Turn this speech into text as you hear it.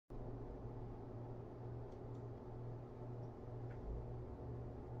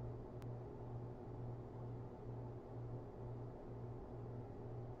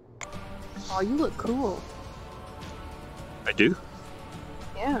Oh, you look cool. I do?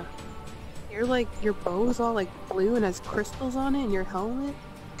 Yeah. You're like, your bow's all like blue and has crystals on it, and your helmet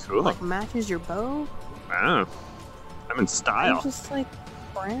Cool. like matches your bow. Wow. I'm in style. I'm just like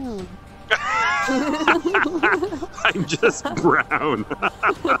brown. I'm just brown.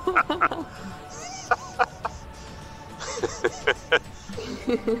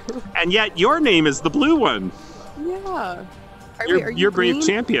 And yet your name is the blue one. Yeah. You're you brave green?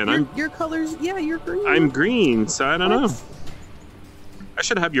 champion. Your colors, yeah, you're green. I'm green, so I don't know. What? I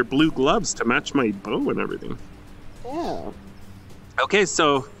should have your blue gloves to match my bow and everything. Yeah. Okay,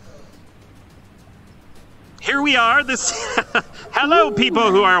 so here we are. This hello,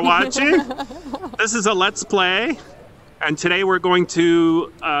 people who are watching. This is a Let's Play, and today we're going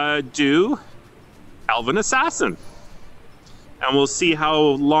to do Elven Assassin, and we'll see how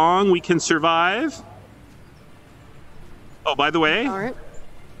long we can survive. Oh, by the way, All right.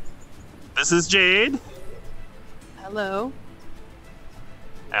 this is Jade, Hello.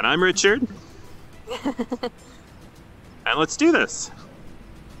 and I'm Richard, and let's do this.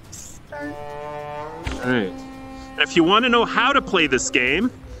 Start. All right. And if you want to know how to play this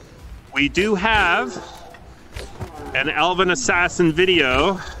game, we do have an Elven Assassin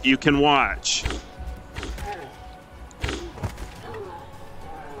video you can watch.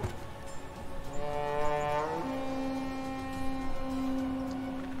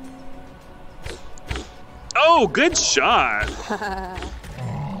 Oh, good shot.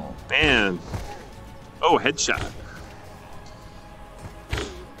 Man. Oh, headshot.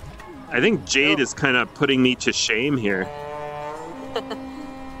 I think Jade is kind of putting me to shame here.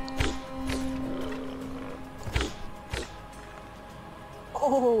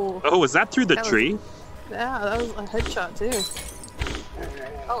 Oh. Oh, was that through the That was- tree? Yeah, that was a headshot too.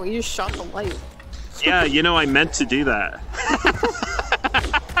 Oh, you just shot the light. Yeah, you know, I meant to do that.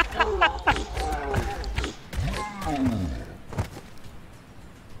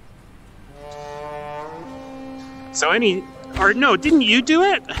 So no, didn't you do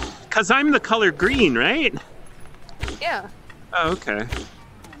it? Because I'm the color green, right? Yeah. Oh, okay.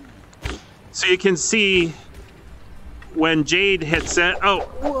 So you can see when Jade hits it. Oh,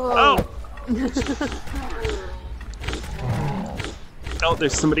 Whoa. oh. Oh,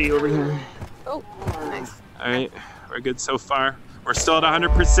 there's somebody over here. Oh, nice. All right, we're good so far. We're still at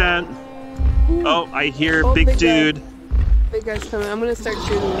 100%. Oh, I hear Oh, big big guy. dude. Big guy's coming. I'm gonna start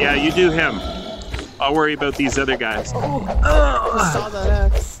shooting. Yeah, you do him. I'll worry about these other guys. Oh, I saw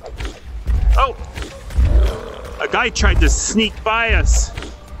that X. Oh, a guy tried to sneak by us.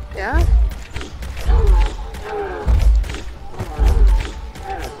 Yeah?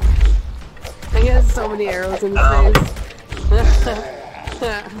 He has so many arrows in his face.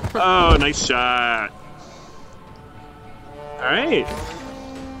 Oh, nice shot. All right.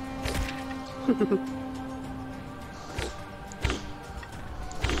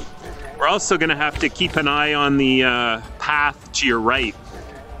 We're also going to have to keep an eye on the path to your right,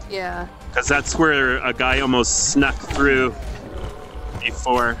 Yeah. because that's where a guy almost snuck through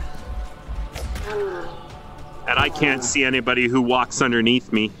before. And I can't see anybody who walks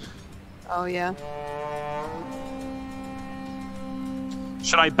underneath me. Oh, yeah.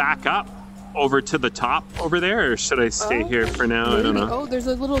 Should I back up over to the top over there, or should I stay here for now? I don't know. Oh, there's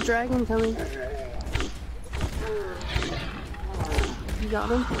a little dragon coming. You got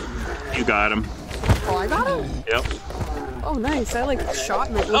him? You got him. Oh, I got him? Yep. Oh, nice. I like shot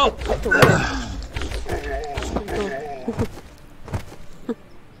and it Oh. looked away. That's pretty cool.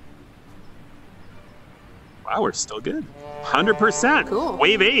 Wow, we're still good. 100%. Cool.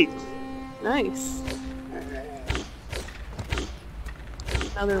 Wave 8. Nice.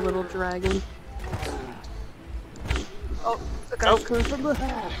 Another little dragon. Oh, the guy's coming from the...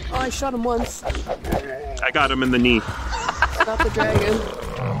 Oh, I shot him once. I got him in the knee. I got the dragon.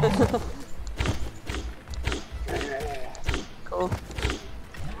 Cool.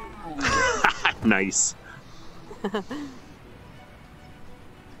 Nice.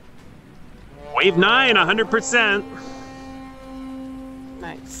 Wave 9, 100%.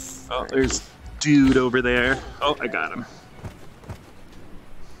 Nice. Oh, there's dude over there. Oh, I got him.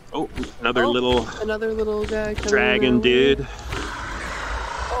 Oh, another little Another little guy coming dragon around. dude.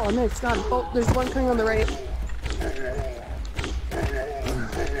 Oh, nice. Got him. Oh, there's one coming on the right.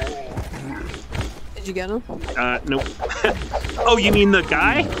 Did you get him? Nope. Oh, you mean the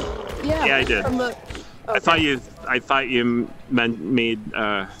guy? Yeah. Yeah, I did. From the... I thought you made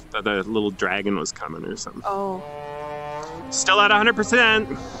that the little dragon was coming or something. Oh. Still at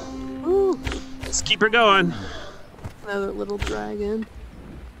 100%. Woo. Let's keep her going. Another little dragon.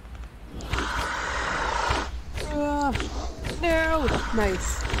 No!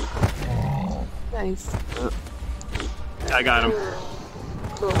 Nice. Nice. I got him.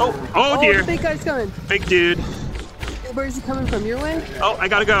 Cool. Oh dear. The big guy's coming. Big dude. Where's he coming from? Your way? Oh, I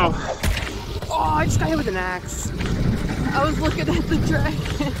gotta go. Oh, I just got hit with an axe. I was looking at the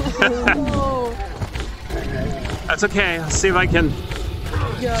dragon. Oh. That's okay. I'll see if I can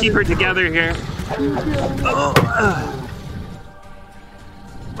keep her together here.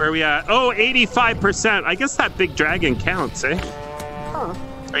 Where are we at? Oh, 85%. I guess that big dragon counts, eh? Huh.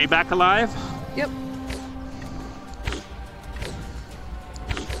 Are you back alive? Yep.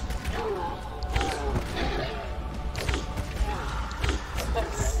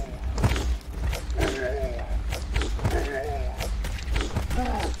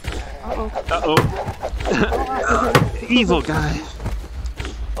 Uh-oh. Evil guy.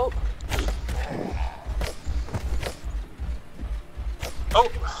 Oh. Oh.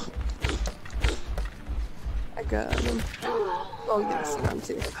 I got him. Oh, yes, you got him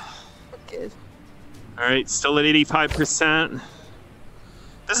too. Good. All right, still at 85%.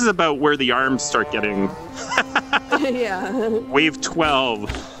 This is about where the arms start getting. Yeah. Wave 12.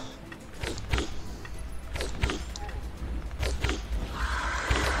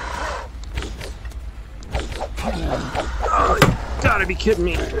 Oh, you gotta be kidding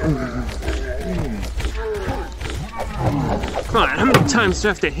me. Come on, how many times do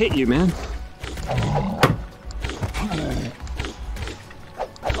I have to hit you, man?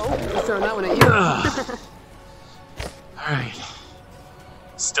 Oh, he's throwing that one at you. Alright.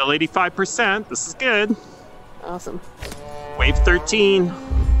 Still 85%. This is good. Awesome. Wave 13.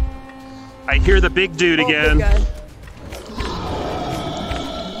 I hear the big dude again. Big guy.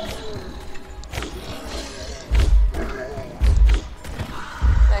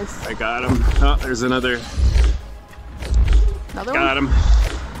 Nice. I got him. Oh, there's another. Another Got one? him.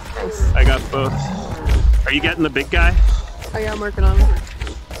 Nice. I got both. Are you getting the big guy? Oh yeah, I'm working on him.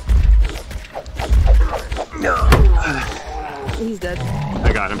 No. He's dead.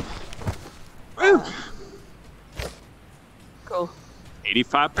 I got him. Woo. Cool.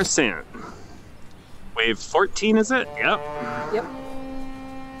 85%. Wave 14, is it? Yep. Yep.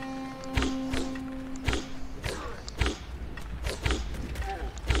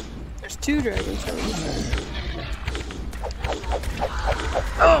 There's 2 dragons coming.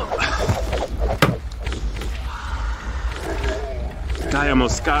 Oh! Guy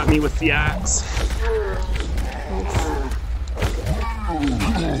almost got me with the axe.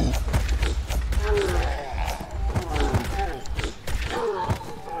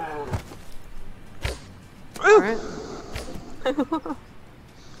 Alright.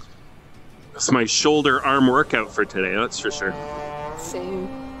 That's my shoulder arm workout for today, that's for sure. Same.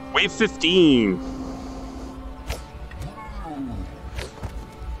 Wave 15.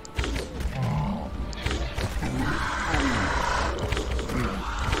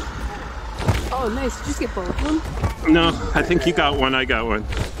 Oh, nice. Did you just get both of them? No, I think you got one, I got one.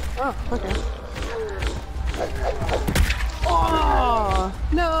 Oh, okay. Oh,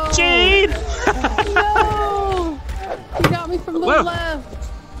 no! Jade! No! He got me from the Whoa. left.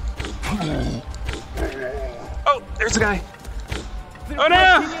 Oh, there's a guy. Oh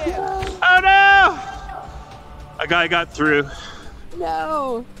no! Oh no! A guy got through.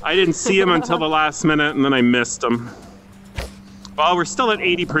 No! I didn't see him until the last minute and then I missed him. Well, we're still at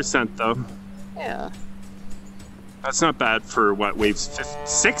 80% though. Yeah. That's not bad for what, wave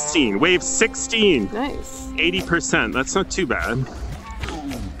 16? Wave 16! Nice. 80%, that's not too bad.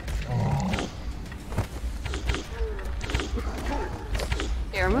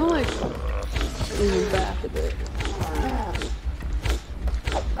 Here, I'm gonna like lean back a bit.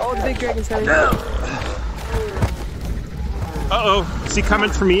 Oh, the big dragon's coming. Uh-oh, is he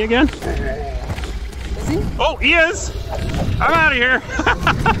coming for me again? Is he? Oh, he is! I'm out of here!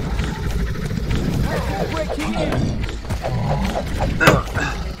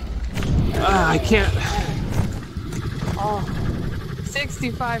 I can't. Oh,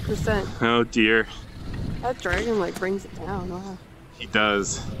 65%. Oh dear. That dragon like brings it down. Wow. He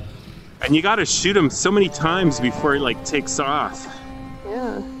does. And you gotta shoot him so many times before he like takes off.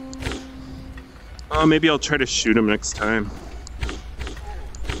 Yeah. Oh, maybe I'll try to shoot him next time.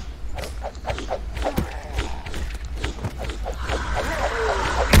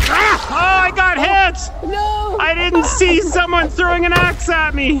 Ah! Oh, I got hit! No! I didn't see someone throwing an axe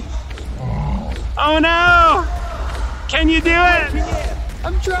at me! Oh no! Can you do it?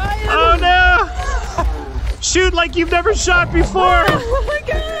 I'm trying! Oh no! Shoot like you've never shot before! Oh my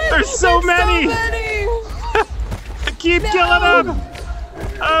god! There's so many! Keep killing them!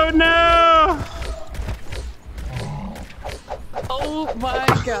 Oh no! Oh my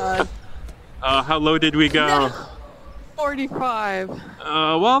god. How low did we go? No. 45.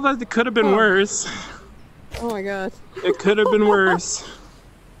 Well, that could have been worse. Oh my god. It could have been worse.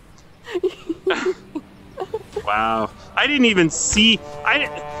 Wow. I didn't even see.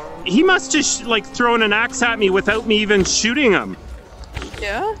 He must just like thrown an axe at me without me even shooting him.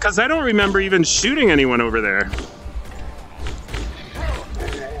 Yeah? Because I don't remember even shooting anyone over there.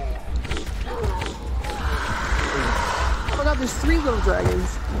 Oh my god, there's 3 little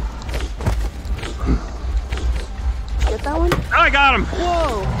dragons. Get that one? Oh, I got him.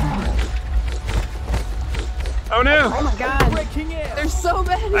 Whoa. Oh no. Oh my god. There's so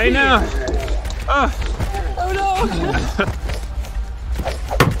many. I know. Oh. Oh no.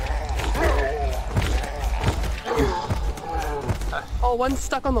 Oh, one's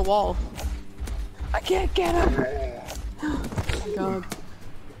stuck on the wall. I can't get him. Oh my god.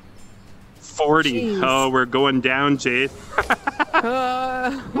 40. Jeez. Oh, we're going down, Jade.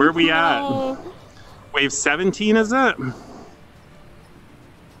 Where are we at? Wave 17, is it?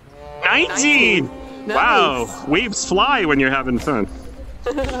 19! Nice. Wow, waves fly when you're having fun.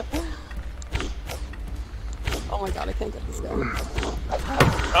 Oh my god, I can't get this guy.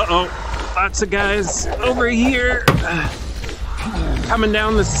 Uh-oh, lots of guys over here. Coming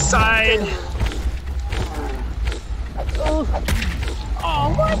down the side. Oh,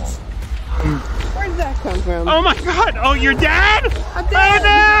 what? Where did that come from? Oh my god, oh, you're dead? I'm dead.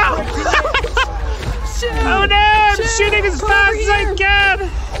 Oh no! Shoot. Oh no, I'm Shoot. shooting as Come fast over as I here. can!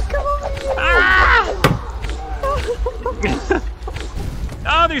 Come over here. Ah!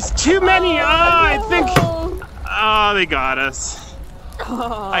 Oh, there's too many! Oh, I think... Oh. Oh, they got us.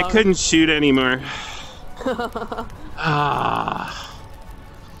 I couldn't shoot anymore. Ah.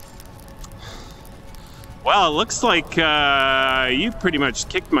 Well, it looks like you pretty much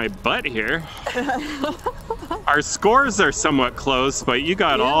kicked my butt here. Our scores are somewhat close, but you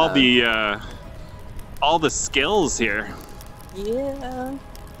got all the skills here. Yeah.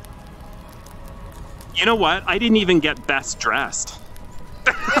 You know what? I didn't even get best dressed.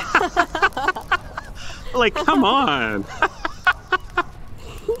 Like, come on.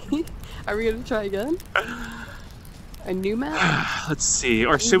 Are we gonna try again? A new map? Let's see.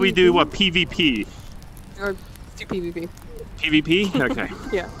 Or should we do a PvP? Or do PvP? PvP? Okay.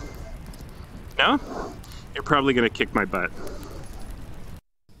 Yeah. No? You're probably gonna kick my butt.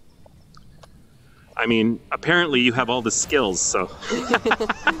 I mean, apparently you have all the skills, so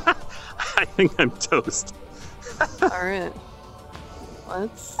I think I'm toast. Alright.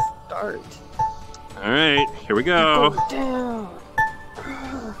 Let's start. Alright, here we go. Go down.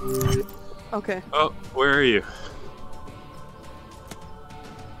 Okay. Oh, where are you?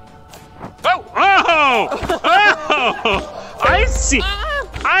 Oh! Oh! Oh! I see!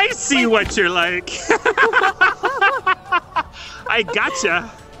 I see what you're like. I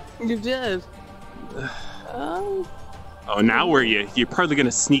gotcha. You did. Oh, now where are you? You're probably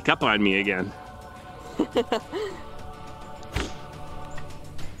gonna sneak up on me again.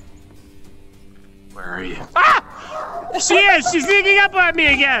 Where are you? Ah! She is! She's sneaking up on me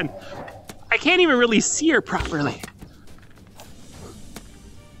again! I can't even really see her properly.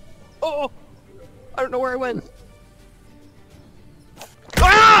 Oh! I don't know where I went.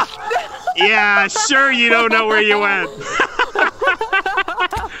 Ah! Yeah, sure you don't know where you went.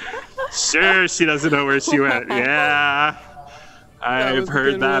 Sure, she doesn't know where she went. Yeah, I've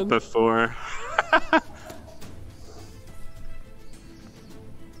heard that before.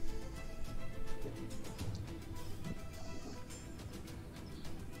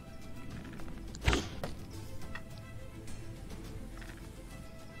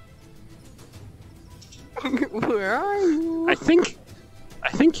 Where are you? I think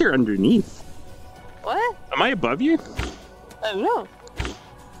you're underneath. What? Am I above you? I don't know.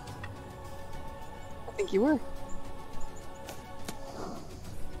 I think you were.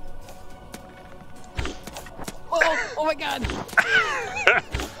 Oh! Oh my god!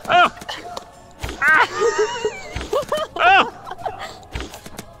 Oh! Ah! Oh!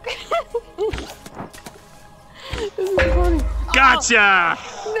 This is funny. Gotcha!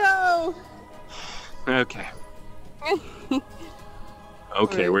 No! Okay.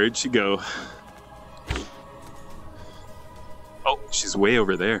 Okay, Right. where'd she go? Oh, she's way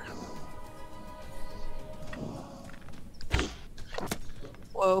over there.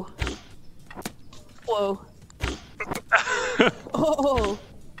 Whoa. Whoa. Oh!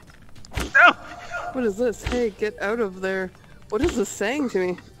 No! What is this? Hey, get out of there. What is this saying to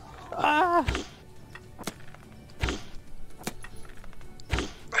me? Ah!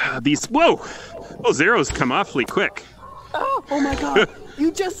 These, whoa! Those arrows come awfully quick. Oh, oh my god!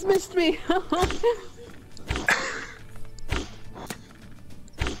 You just missed me!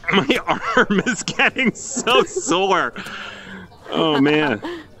 My arm is getting so sore. Oh, man.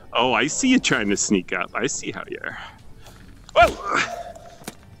 Oh, I see you trying to sneak up. I see how you're... Whoa!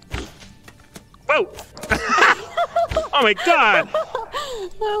 Whoa! Oh, my God.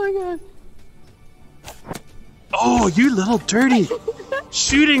 Oh, my God. Oh, you little dirty.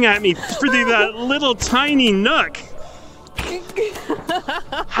 Shooting at me through that little tiny nook.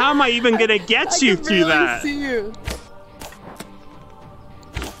 How am I even going to get you through that? I can see you.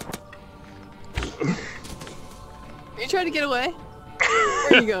 Are you trying to get away?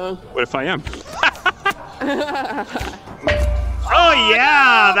 Where are you going? What if I am? Oh,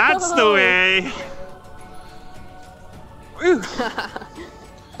 yeah, that's the way. Woo.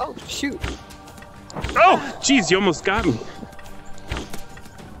 Oh, shoot. Oh, geez, you almost got me.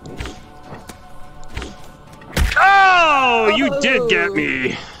 Oh, you did get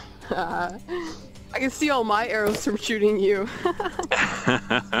me. I can see all my arrows from shooting you.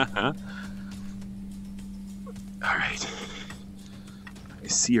 All right. I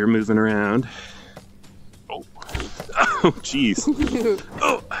see you're moving around. Oh, oh, geez.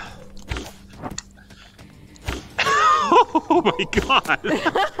 Oh. Oh my God.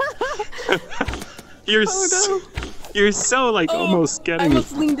 You're you're so like almost getting. I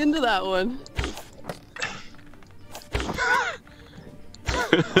almost leaned into that one.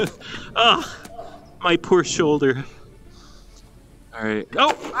 Oh, my poor shoulder. All right.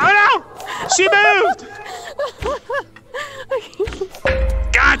 Oh, oh no! She moved.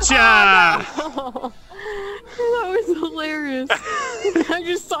 Gotcha! Oh, that was hilarious. I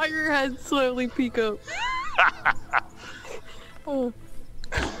just saw your head slowly peek up. Oh.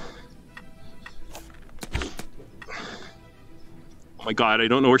 Oh my God, I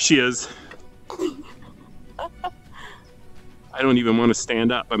don't know where she is. I don't even want to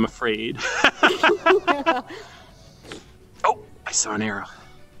stand up, I'm afraid. Oh, I saw an arrow.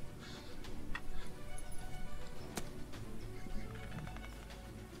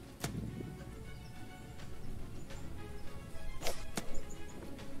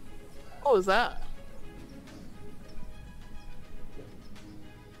 What was that?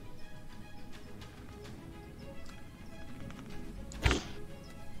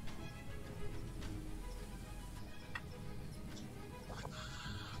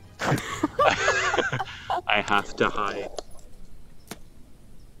 I have to hide.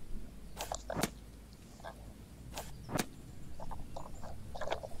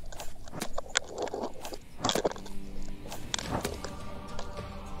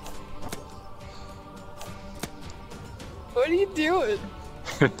 What are you doing?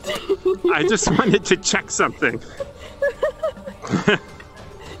 I just wanted to check something.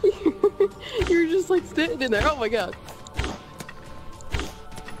 You're just like sitting in there. Oh my God.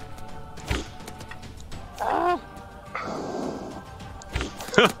 Ah.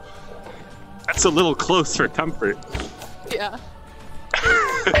 That's a little close for comfort. Yeah.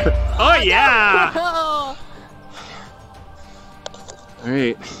 Oh yeah! Oh. All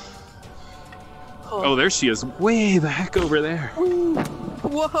right. Oh, there she is, way the heck over there. Ooh.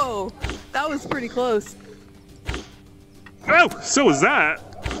 Whoa, that was pretty close. Oh, so was that.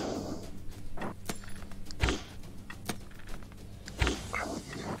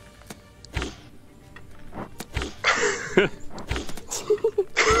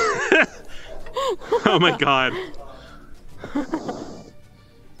 Oh my God.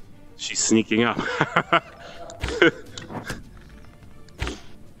 She's sneaking up.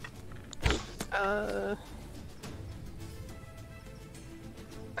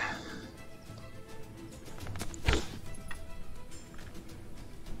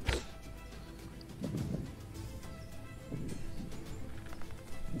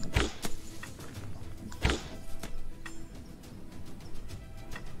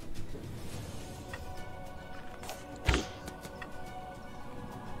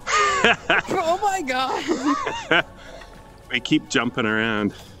 Oh my God. We keep jumping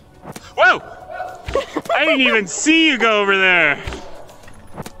around. Whoa! I didn't even see you go over there.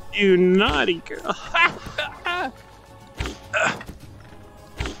 You naughty girl.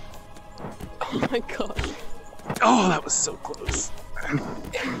 Oh my God. Oh, that was so close.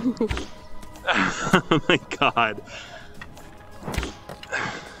 Oh my God.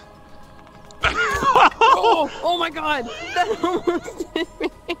 Oh my God. That almost hit me.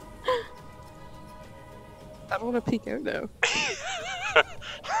 I don't want to peek out now.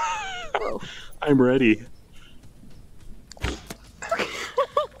 Whoa. I'm ready.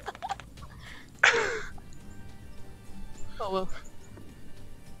 Oh well.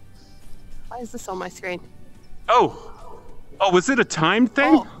 Why is this on my screen? Oh. Oh, was it a timed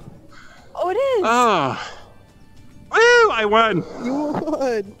thing? Oh, it is. Oh. Woo! I won. You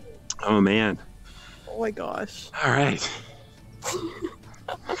won. Oh, man. Oh my gosh. All right.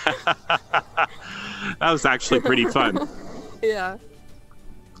 That was actually pretty fun. Yeah.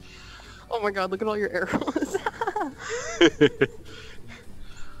 Oh my god, look at all your arrows.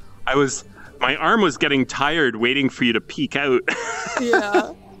 My arm was getting tired waiting for you to peek out.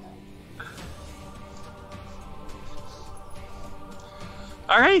 Yeah.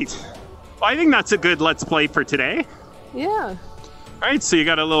 All right. Well, I think that's a good Let's Play for today. Yeah. All right, so you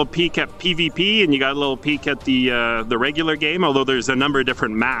got a little peek at PvP and you got a little peek at the regular game, although there's a number of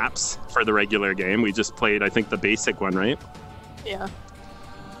different maps for the regular game. We just played, I think, the basic one, right? Yeah.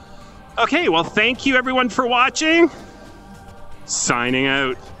 Okay, well, thank you everyone for watching. Signing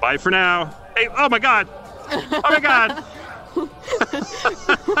out. Bye for now. Hey, oh my God. Oh my God.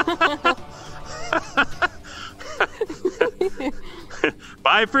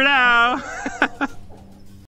 Bye for now.